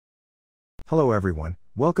Hello everyone,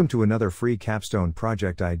 welcome to another free Capstone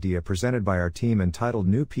project idea presented by our team entitled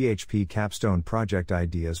New PHP Capstone Project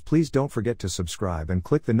Ideas. Please don't forget to subscribe and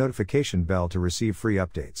click the notification bell to receive free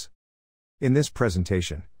updates. In this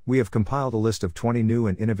presentation, we have compiled a list of 20 new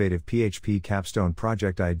and innovative PHP Capstone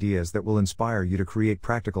project ideas that will inspire you to create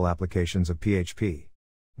practical applications of PHP.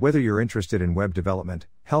 Whether you're interested in web development,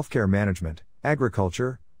 healthcare management,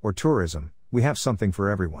 agriculture, or tourism, we have something for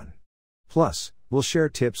everyone. Plus, we'll share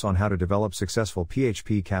tips on how to develop successful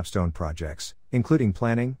PHP Capstone projects, including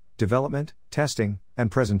planning, development, testing,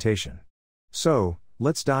 and presentation. So,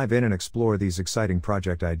 let's dive in and explore these exciting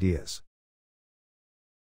project ideas.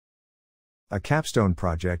 A capstone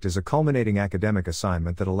project is a culminating academic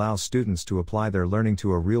assignment that allows students to apply their learning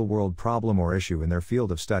to a real-world problem or issue in their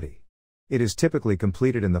field of study. It is typically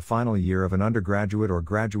completed in the final year of an undergraduate or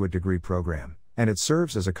graduate degree program, and it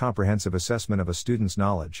serves as a comprehensive assessment of a student's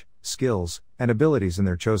knowledge, skills, and abilities in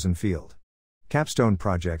their chosen field. Capstone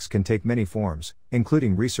projects can take many forms,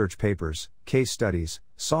 including research papers, case studies,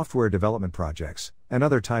 software development projects, and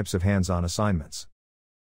other types of hands-on assignments.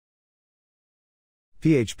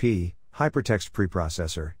 PHP, Hypertext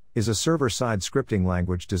Preprocessor, is a server-side scripting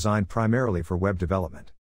language designed primarily for web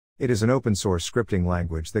development. It is an open-source scripting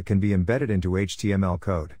language that can be embedded into HTML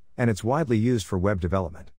code, and it's widely used for web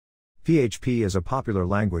development. PHP is a popular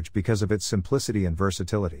language because of its simplicity and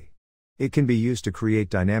versatility. It can be used to create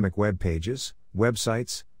dynamic web pages,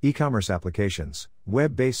 websites, e-commerce applications,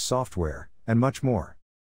 web-based software, and much more.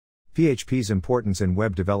 PHP's importance in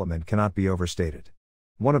web development cannot be overstated.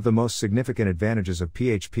 One of the most significant advantages of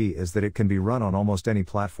PHP is that it can be run on almost any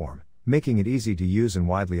platform, making it easy to use and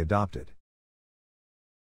widely adopted.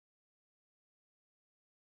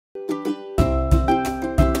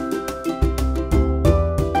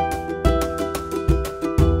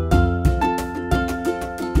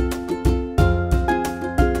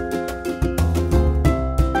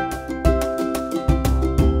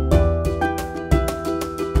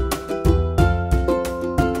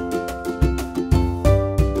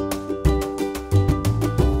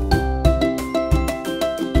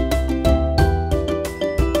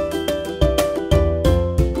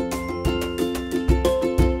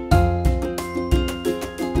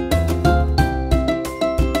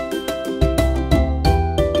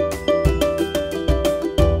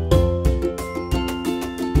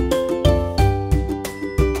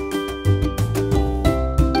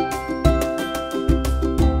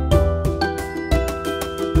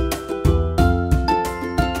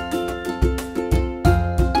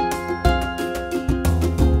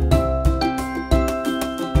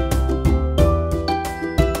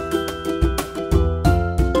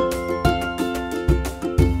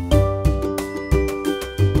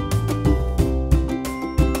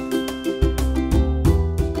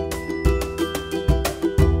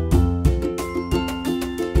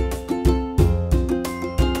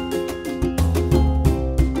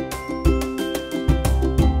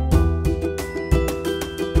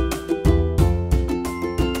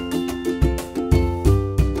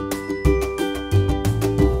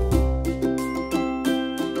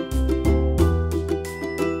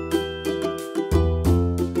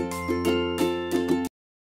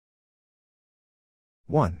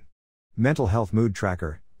 One. Mental Health Mood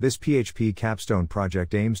Tracker. This PHP Capstone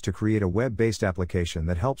project aims to create a web-based application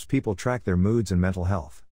that helps people track their moods and mental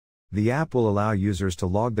health. The app will allow users to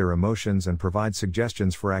log their emotions and provide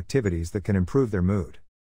suggestions for activities that can improve their mood.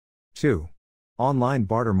 2. Online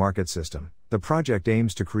Barter Market System. The project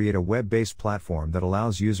aims to create a web-based platform that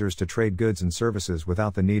allows users to trade goods and services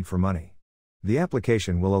without the need for money. The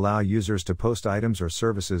application will allow users to post items or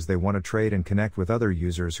services they want to trade and connect with other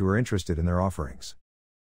users who are interested in their offerings.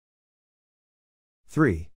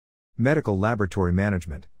 3. Medical Laboratory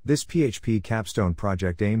Management. This PHP Capstone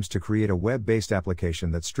project aims to create a web-based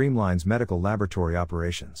application that streamlines medical laboratory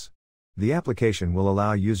operations. The application will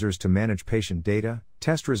allow users to manage patient data,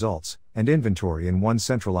 test results, and inventory in one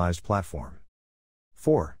centralized platform.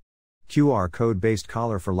 4. QR code-based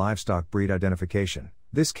collar for livestock breed identification.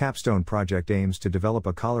 This capstone project aims to develop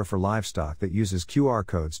a collar for livestock that uses QR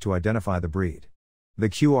codes to identify the breed. The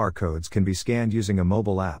QR codes can be scanned using a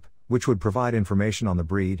mobile app, which would provide information on the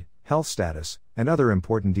breed, health status, and other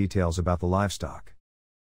important details about the livestock.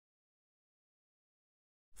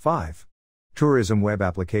 5. Tourism web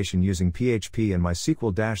application using PHP and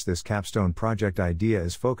MySQL. This capstone project idea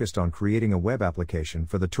is focused on creating a web application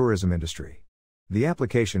for the tourism industry. The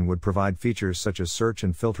application would provide features such as search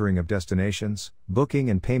and filtering of destinations, booking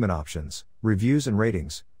and payment options, reviews and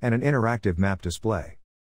ratings, and an interactive map display.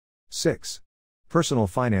 6. Personal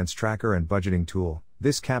Finance Tracker and Budgeting Tool.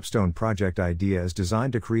 This capstone project idea is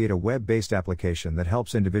designed to create a web-based application that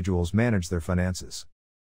helps individuals manage their finances.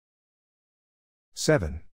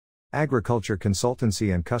 7. Agriculture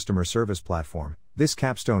Consultancy and Customer Service Platform. This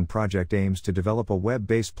capstone project aims to develop a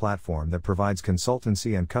web-based platform that provides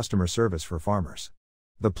consultancy and customer service for farmers.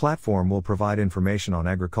 The platform will provide information on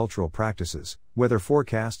agricultural practices, weather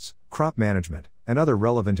forecasts, crop management, and other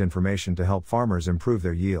relevant information to help farmers improve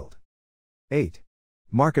their yield. 8.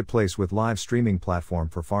 Marketplace with live streaming platform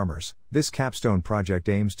for farmers. This capstone project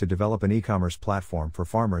aims to develop an e-commerce platform for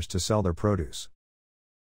farmers to sell their produce.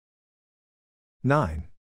 9.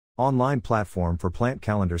 Online platform for plant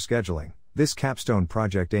calendar scheduling. This capstone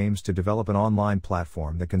project aims to develop an online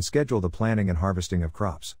platform that can schedule the planting and harvesting of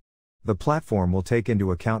crops. The platform will take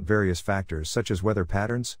into account various factors such as weather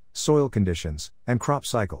patterns, soil conditions, and crop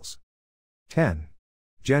cycles. 10.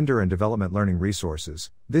 Gender and Development Learning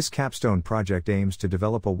Resources. This capstone project aims to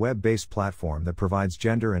develop a web-based platform that provides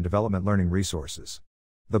gender and development learning resources.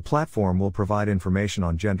 The platform will provide information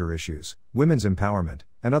on gender issues, women's empowerment,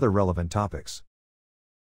 and other relevant topics.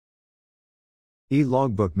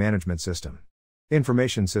 E-Logbook Management System.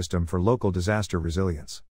 Information System for Local Disaster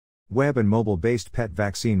Resilience. Web and mobile-based pet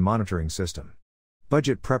vaccine monitoring system.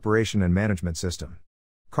 Budget Preparation and Management System.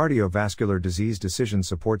 Cardiovascular Disease Decision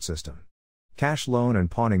Support System. Cash Loan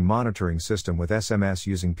and Pawning Monitoring System with SMS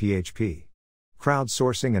using PHP.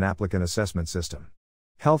 Crowdsourcing and Applicant Assessment System.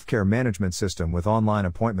 Healthcare Management System with online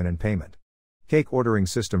appointment and payment. Cake Ordering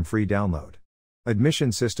System free download.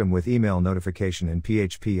 Admission System with email notification in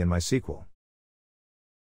PHP and MySQL.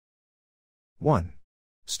 1.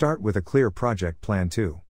 Start with a clear project plan.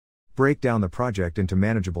 2. Break down the project into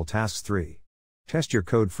manageable tasks. 3. Test your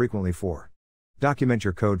code frequently. 4. Document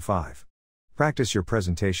your code. 5. Practice your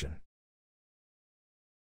presentation.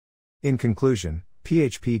 In conclusion,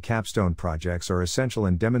 PHP Capstone projects are essential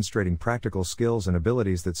in demonstrating practical skills and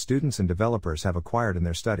abilities that students and developers have acquired in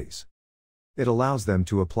their studies. It allows them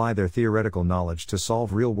to apply their theoretical knowledge to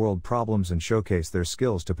solve real-world problems and showcase their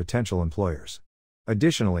skills to potential employers.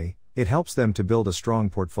 Additionally, it helps them to build a strong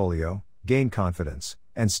portfolio, gain confidence,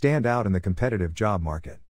 and stand out in the competitive job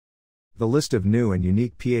market. The list of new and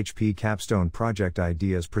unique PHP Capstone project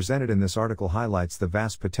ideas presented in this article highlights the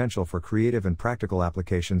vast potential for creative and practical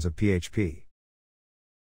applications of PHP.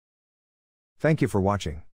 Thank you for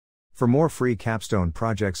watching. For more free Capstone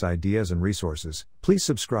projects ideas and resources, please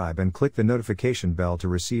subscribe and click the notification bell to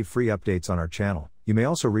receive free updates on our channel. You may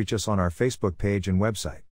also reach us on our Facebook page and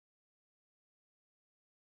website.